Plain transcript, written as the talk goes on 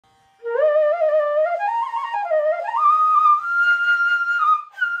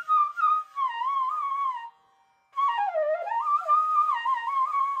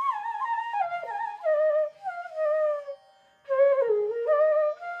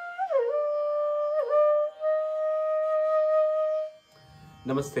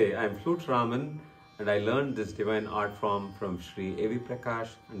Namaste, I am Flute Rahman and I learned this divine art form from Sri A.V. Prakash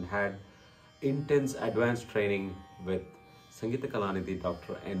and had intense advanced training with Sangeeta Kalanidhi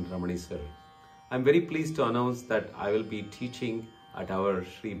Dr. N. Ramani sir. I am very pleased to announce that I will be teaching at our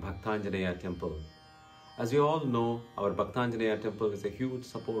Sri Bhaktanjaneya temple. As you all know, our Bhaktanjaneya temple is a huge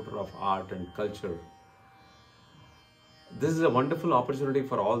supporter of art and culture. This is a wonderful opportunity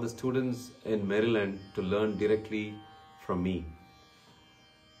for all the students in Maryland to learn directly from me.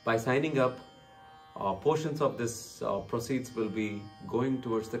 By signing up, portions of this proceeds will be going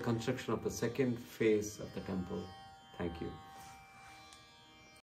towards the construction of the second phase of the temple. Thank you.